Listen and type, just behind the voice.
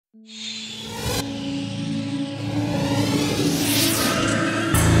We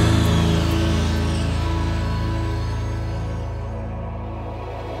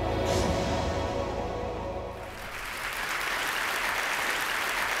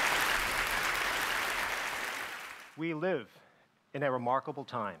live in a remarkable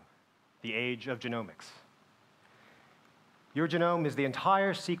time, the age of genomics. Your genome is the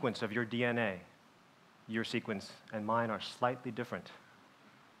entire sequence of your DNA. Your sequence and mine are slightly different.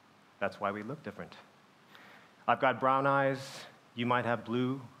 That's why we look different. I've got brown eyes, you might have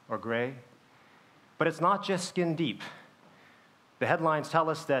blue or gray. But it's not just skin deep. The headlines tell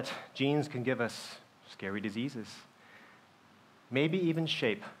us that genes can give us scary diseases, maybe even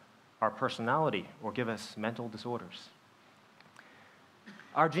shape our personality or give us mental disorders.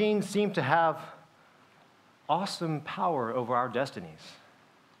 Our genes seem to have awesome power over our destinies.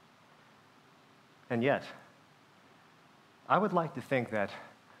 And yet, I would like to think that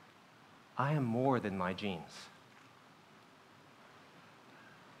I am more than my genes.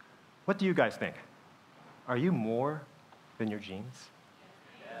 What do you guys think? Are you more than your genes?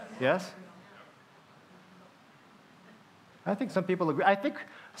 Yes? I think some people agree. I think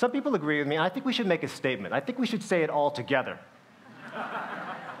some people agree with me. I think we should make a statement. I think we should say it all together.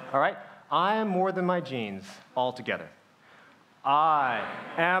 All right? I am more than my genes all together. I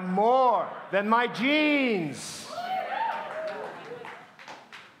am more than my genes.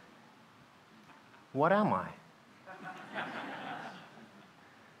 What am I?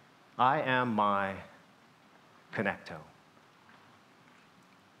 I am my connectome.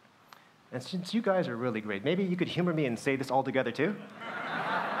 And since you guys are really great, maybe you could humor me and say this all together too?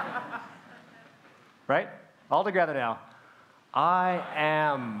 Right? All together now. I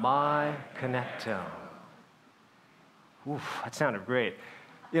am my connectome. Oof, that sounded great.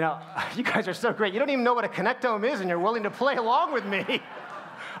 You know, you guys are so great. You don't even know what a connectome is, and you're willing to play along with me.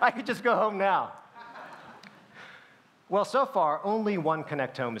 I could just go home now. Well, so far, only one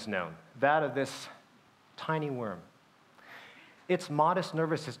connectome is known, that of this tiny worm. Its modest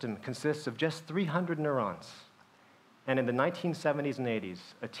nervous system consists of just 300 neurons. And in the 1970s and 80s,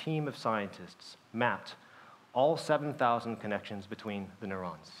 a team of scientists mapped all 7,000 connections between the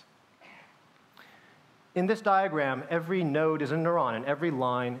neurons. In this diagram, every node is a neuron, and every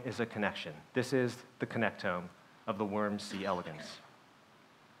line is a connection. This is the connectome of the worm C. elegans.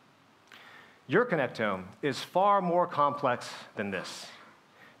 Your connectome is far more complex than this,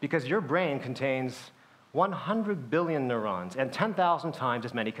 because your brain contains 100 billion neurons and 10,000 times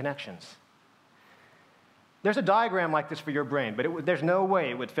as many connections. There's a diagram like this for your brain, but there's no way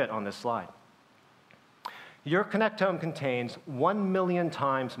it would fit on this slide. Your connectome contains 1 million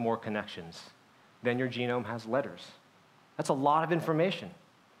times more connections than your genome has letters. That's a lot of information.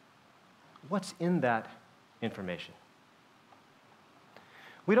 What's in that information?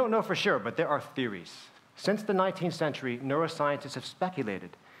 We don't know for sure, but there are theories. Since the 19th century, neuroscientists have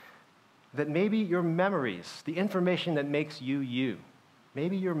speculated that maybe your memories, the information that makes you you,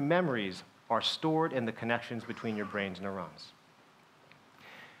 maybe your memories are stored in the connections between your brain's neurons.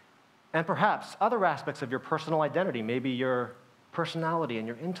 And perhaps other aspects of your personal identity, maybe your personality and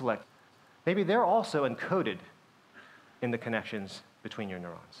your intellect, maybe they're also encoded in the connections between your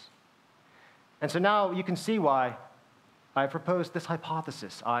neurons. And so now you can see why I proposed this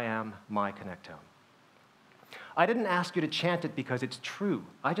hypothesis, I am my connectome. I didn't ask you to chant it because it's true.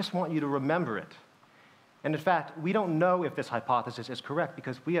 I just want you to remember it. And in fact, we don't know if this hypothesis is correct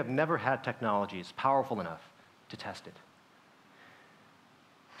because we have never had technologies powerful enough to test it.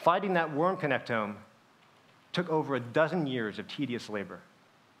 Finding that worm connectome took over a dozen years of tedious labor.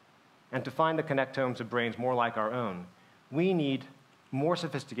 And to find the connectomes of brains more like our own, we need more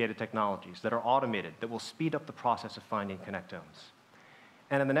sophisticated technologies that are automated, that will speed up the process of finding connectomes.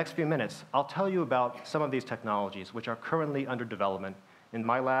 And in the next few minutes, I'll tell you about some of these technologies which are currently under development in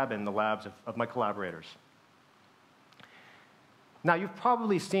my lab and the labs of my collaborators. Now, you've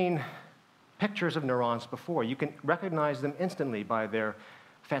probably seen pictures of neurons before. You can recognize them instantly by their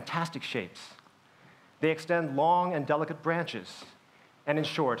fantastic shapes. They extend long and delicate branches, and in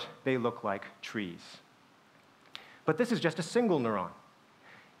short, they look like trees. But this is just a single neuron.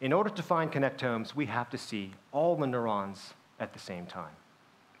 In order to find connectomes, we have to see all the neurons at the same time.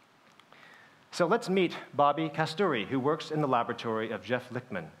 So let's meet Bobby Kasturi, who works in the laboratory of Jeff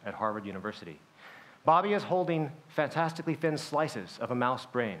Lichtman at Harvard University. Bobby is holding fantastically thin slices of a mouse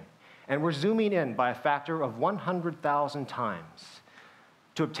brain, and we're zooming in by a factor of 100,000 times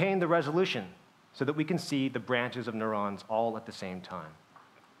to obtain the resolution so that we can see the branches of neurons all at the same time.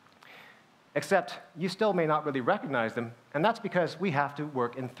 Except you still may not really recognize them, and that's because we have to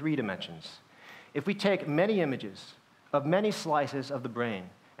work in 3 dimensions. If we take many images of many slices of the brain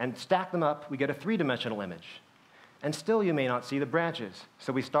and stack them up, we get a three-dimensional image. And still you may not see the branches,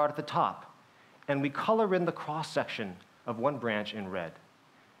 so we start at the top, and we color in the cross-section of one branch in red.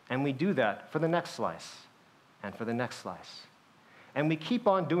 And we do that for the next slice, and for the next slice. And we keep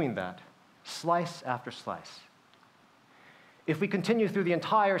on doing that, slice after slice. If we continue through the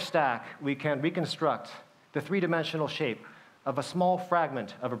entire stack, we can reconstruct the three-dimensional shape of a small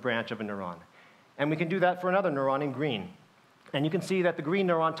fragment of a branch of a neuron. And we can do that for another neuron in green. And you can see that the green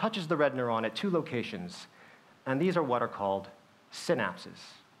neuron touches the red neuron at two locations. And these are what are called synapses.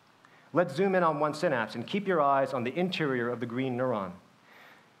 Let's zoom in on one synapse and keep your eyes on the interior of the green neuron.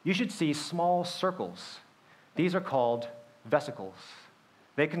 You should see small circles. These are called vesicles.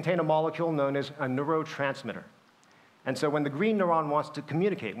 They contain a molecule known as a neurotransmitter. And so when the green neuron wants to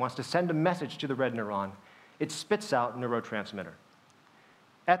communicate, wants to send a message to the red neuron, it spits out neurotransmitter.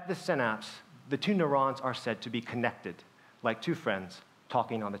 At the synapse, the two neurons are said to be connected, like two friends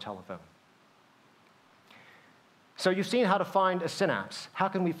talking on the telephone. So you've seen how to find a synapse. How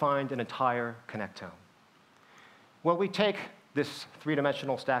can we find an entire connectome? Well, we take this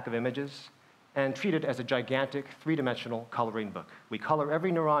three-dimensional stack of images and treat it as a gigantic three-dimensional coloring book. We color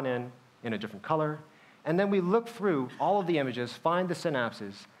every neuron in a different color, and then we look through all of the images, find the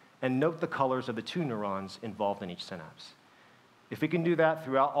synapses, and note the colors of the two neurons involved in each synapse. If we can do that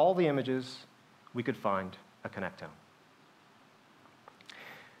throughout all the images, we could find a connectome.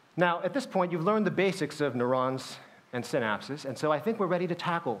 Now, at this point, you've learned the basics of neurons and synapses, and so I think we're ready to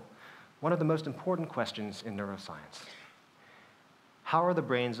tackle one of the most important questions in neuroscience. How are the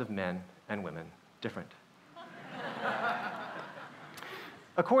brains of men and women different?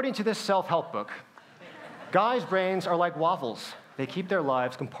 According to this self-help book, guys' brains are like waffles. They keep their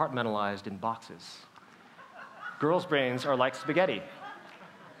lives compartmentalized in boxes. Girls' brains are like spaghetti.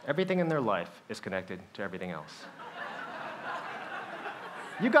 Everything in their life is connected to everything else.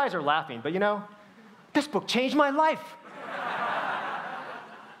 You guys are laughing, but you know, this book changed my life.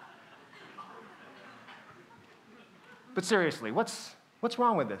 But seriously, what's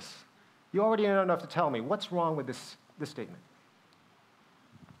wrong with this? You already know enough to tell me. What's wrong with this statement?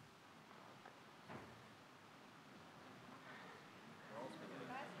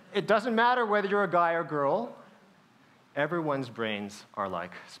 It doesn't matter whether you're a guy or girl. Everyone's brains are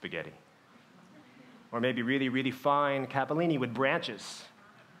like spaghetti. Or maybe really, really fine capellini with branches.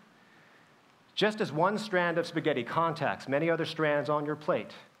 Just as one strand of spaghetti contacts many other strands on your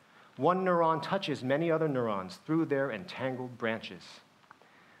plate, one neuron touches many other neurons through their entangled branches.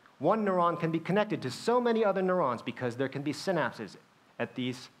 One neuron can be connected to so many other neurons because there can be synapses at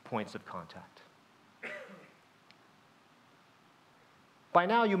these points of contact. By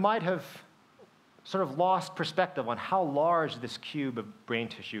now, you might have sort of lost perspective on how large this cube of brain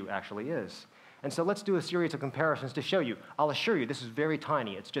tissue actually is. And so let's do a series of comparisons to show you. I'll assure you, this is very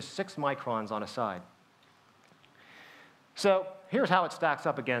tiny. It's just 6 microns on a side. So here's how it stacks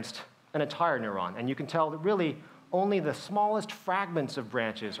up against an entire neuron. And you can tell that really only the smallest fragments of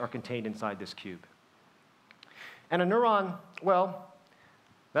branches are contained inside this cube. And a neuron, well,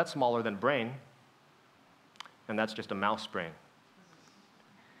 that's smaller than a brain. And that's just a mouse brain.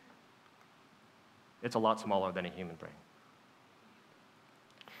 It's a lot smaller than a human brain.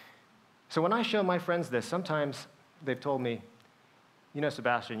 So when I show my friends this, sometimes they've told me, you know,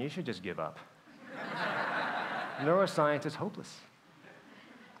 Sebastian, you should just give up. Neuroscience is hopeless.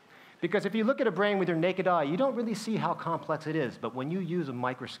 Because if you look at a brain with your naked eye, you don't really see how complex it is. But when you use a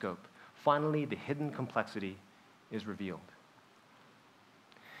microscope, finally the hidden complexity is revealed.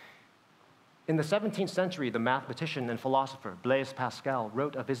 In the 17th century, the mathematician and philosopher Blaise Pascal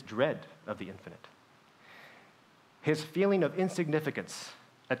wrote of his dread of the infinite. His feeling of insignificance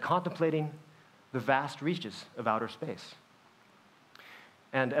at contemplating the vast reaches of outer space.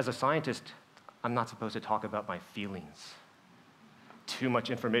 And as a scientist, I'm not supposed to talk about my feelings. Too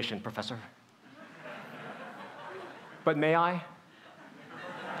much information, Professor. But may I?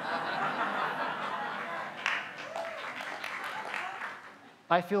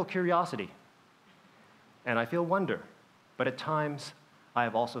 I feel curiosity, and I feel wonder, but at times I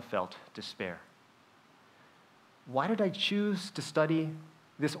have also felt despair. Why did I choose to study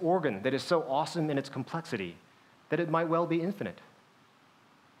this organ that is so awesome in its complexity that it might well be infinite?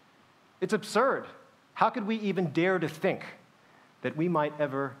 It's absurd. How could we even dare to think that we might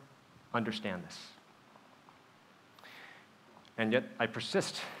ever understand this? And yet I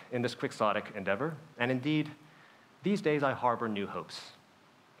persist in this quixotic endeavor, and indeed, these days I harbor new hopes.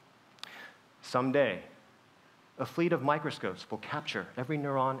 Someday, a fleet of microscopes will capture every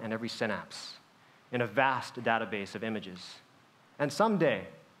neuron and every synapse in a vast database of images. And someday,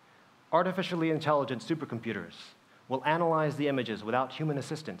 artificially intelligent supercomputers will analyze the images without human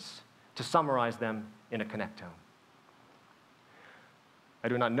assistance to summarize them in a connectome. I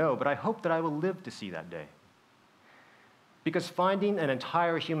do not know, but I hope that I will live to see that day. Because finding an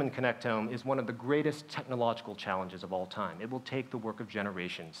entire human connectome is one of the greatest technological challenges of all time. It will take the work of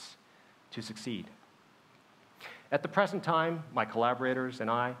generations to succeed. At the present time, my collaborators and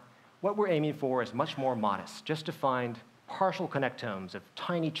I, what we're aiming for is much more modest, just to find partial connectomes of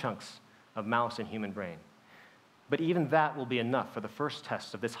tiny chunks of mouse and human brain. But even that will be enough for the first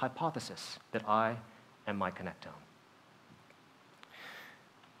tests of this hypothesis that I am my connectome.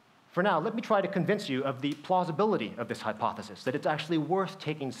 For now, let me try to convince you of the plausibility of this hypothesis, that it's actually worth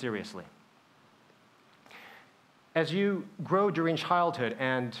taking seriously. As you grow during childhood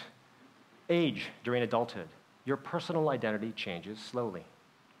and age during adulthood, your personal identity changes slowly.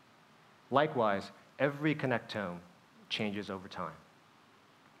 Likewise, every connectome changes over time.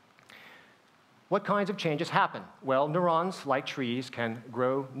 What kinds of changes happen? Well, neurons, like trees, can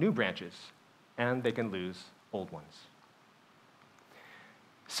grow new branches, and they can lose old ones.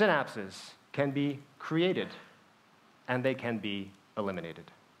 Synapses can be created, and they can be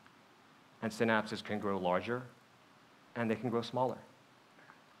eliminated. And synapses can grow larger, and they can grow smaller.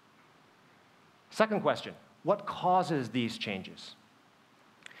 Second question, what causes these changes?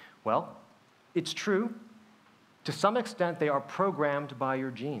 Well, it's true. To some extent, they are programmed by your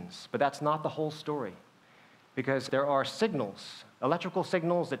genes, but that's not the whole story, because there are signals, electrical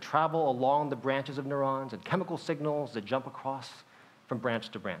signals that travel along the branches of neurons, and chemical signals that jump across from branch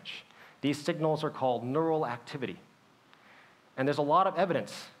to branch. These signals are called neural activity. And there's a lot of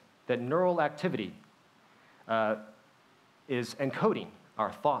evidence that neural activity is encoding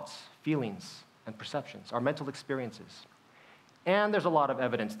our thoughts, feelings, and perceptions, our mental experiences. And there's a lot of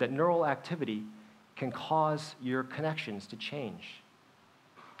evidence that neural activity can cause your connections to change.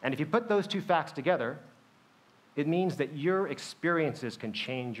 And if you put those two facts together, it means that your experiences can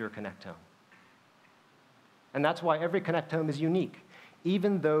change your connectome. And that's why every connectome is unique,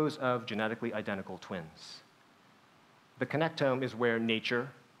 even those of genetically identical twins. The connectome is where nature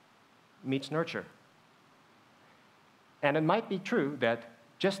meets nurture. And it might be true that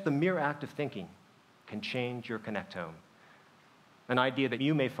just the mere act of thinking can change your connectome, an idea that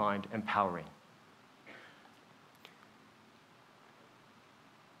you may find empowering.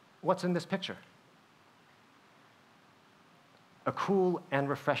 What's in this picture? A cool and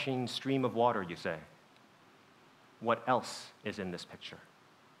refreshing stream of water, you say. What else is in this picture?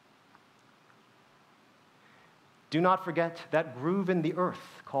 Do not forget that groove in the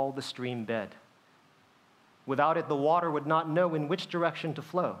earth called the stream bed. Without it, the water would not know in which direction to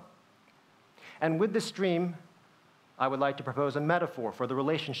flow. And with this stream, I would like to propose a metaphor for the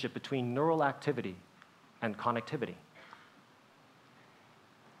relationship between neural activity and connectivity.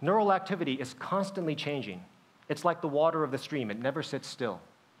 Neural activity is constantly changing. It's like the water of the stream. It never sits still.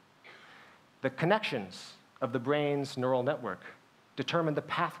 The connections of the brain's neural network determine the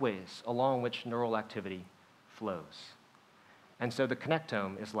pathways along which neural activity flows. And so the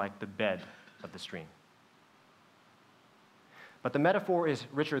connectome is like the bed of the stream. But the metaphor is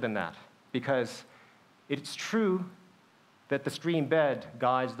richer than that, because it's true that the stream bed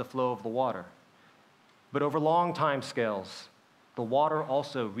guides the flow of the water. But over long time scales, the water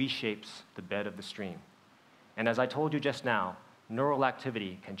also reshapes the bed of the stream. And as I told you just now, neural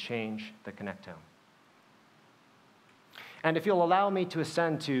activity can change the connectome. And if you'll allow me to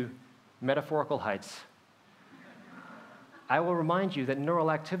ascend to metaphorical heights, I will remind you that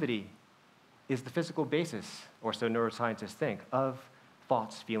neural activity is the physical basis, or so neuroscientists think, of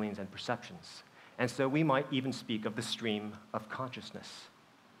thoughts, feelings, and perceptions. And so we might even speak of the stream of consciousness.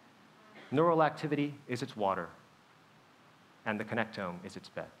 Neural activity is its water, and the connectome is its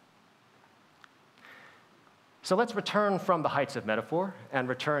bed. So let's return from the heights of metaphor and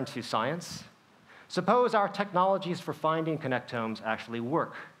return to science. Suppose our technologies for finding connectomes actually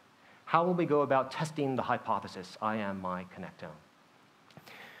work. How will we go about testing the hypothesis, I am my connectome?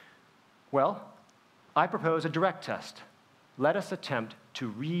 Well, I propose a direct test. Let us attempt to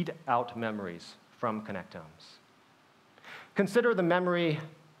read out memories from connectomes. Consider the memory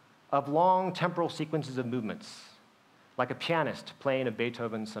of long temporal sequences of movements, like a pianist playing a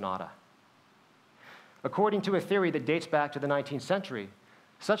Beethoven sonata. According to a theory that dates back to the 19th century,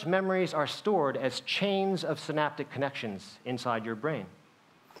 such memories are stored as chains of synaptic connections inside your brain.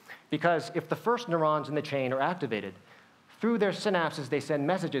 Because if the first neurons in the chain are activated, through their synapses they send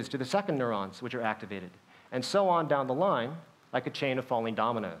messages to the second neurons, which are activated, and so on down the line, like a chain of falling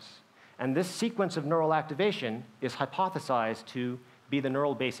dominoes. And this sequence of neural activation is hypothesized to be the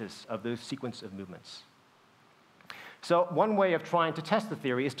neural basis of those sequence of movements. So one way of trying to test the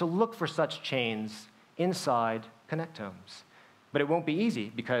theory is to look for such chains inside connectomes. But it won't be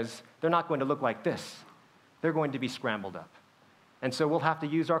easy because they're not going to look like this. They're going to be scrambled up. And so we'll have to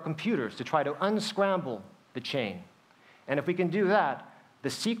use our computers to try to unscramble the chain. And if we can do that, the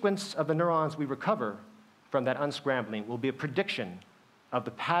sequence of the neurons we recover from that unscrambling will be a prediction of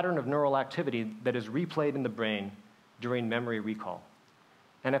the pattern of neural activity that is replayed in the brain during memory recall.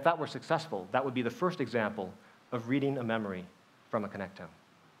 And if that were successful, that would be the first example of reading a memory from a connectome.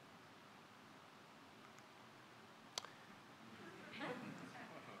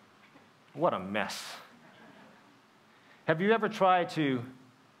 What a mess. Have you ever tried to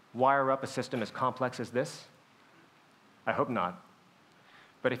wire up a system as complex as this? I hope not.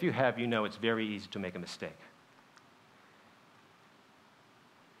 But if you have, you know it's very easy to make a mistake.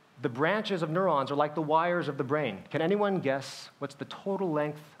 The branches of neurons are like the wires of the brain. Can anyone guess what's the total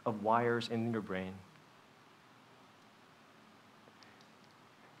length of wires in your brain?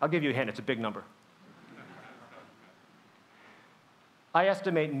 I'll give you a hint, it's a big number. I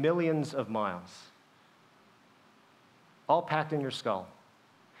estimate millions of miles, all packed in your skull.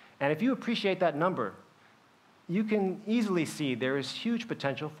 And if you appreciate that number, you can easily see there is huge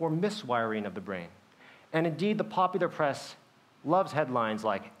potential for miswiring of the brain. And indeed, the popular press loves headlines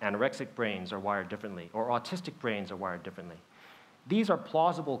like anorexic brains are wired differently or autistic brains are wired differently. These are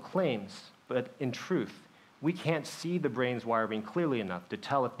plausible claims, but in truth, we can't see the brain's wiring clearly enough to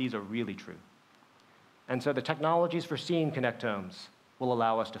tell if these are really true. And so the technologies for seeing connectomes will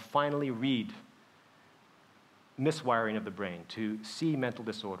allow us to finally read miswiring of the brain, to see mental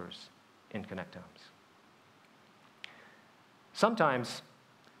disorders in connectomes. Sometimes,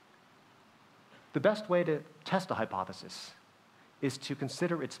 the best way to test a hypothesis is to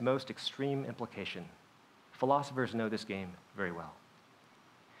consider its most extreme implication. Philosophers know this game very well.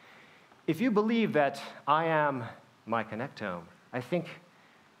 If you believe that I am my connectome, I think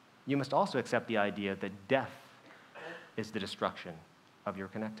you must also accept the idea that death is the destruction of your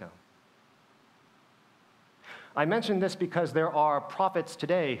connectome. I mention this because there are prophets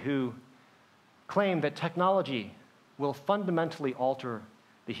today who claim that technology will fundamentally alter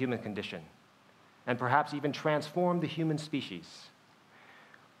the human condition and perhaps even transform the human species.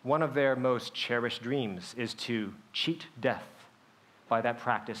 One of their most cherished dreams is to cheat death by that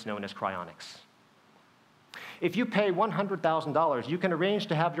practice known as cryonics. If you pay $100,000, you can arrange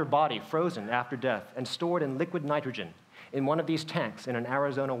to have your body frozen after death and stored in liquid nitrogen in one of these tanks in an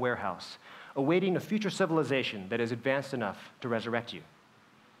Arizona warehouse, awaiting a future civilization that is advanced enough to resurrect you.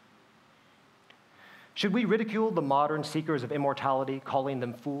 Should we ridicule the modern seekers of immortality, calling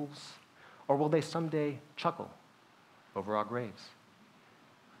them fools, or will they someday chuckle over our graves?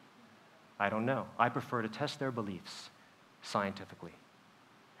 I don't know. I prefer to test their beliefs scientifically.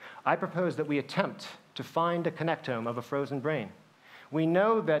 I propose that we attempt to find a connectome of a frozen brain. We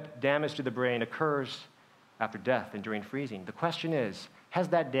know that damage to the brain occurs after death and during freezing. The question is, has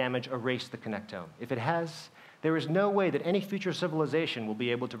that damage erased the connectome? If it has, there is no way that any future civilization will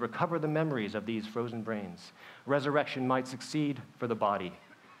be able to recover the memories of these frozen brains. Resurrection might succeed for the body,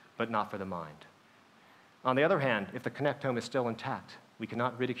 but not for the mind. On the other hand, if the connectome is still intact, we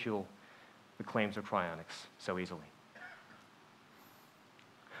cannot ridicule the claims of cryonics so easily.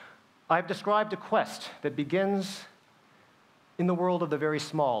 I've described a quest that begins in the world of the very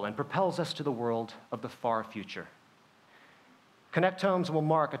small and propels us to the world of the far future. Connectomes will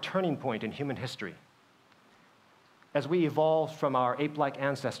mark a turning point in human history. As we evolved from our ape-like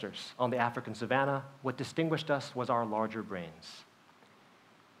ancestors on the African savanna, what distinguished us was our larger brains.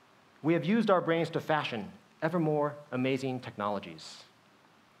 We have used our brains to fashion ever more amazing technologies.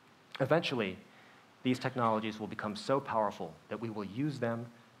 Eventually, these technologies will become so powerful that we will use them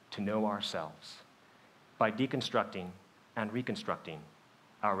to know ourselves by deconstructing and reconstructing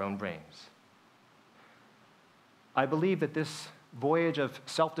our own brains. I believe that this voyage of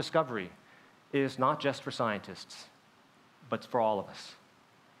self-discovery is not just for scientists, but for all of us.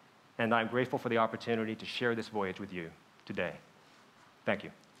 And I'm grateful for the opportunity to share this voyage with you today. Thank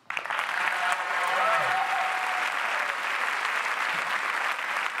you.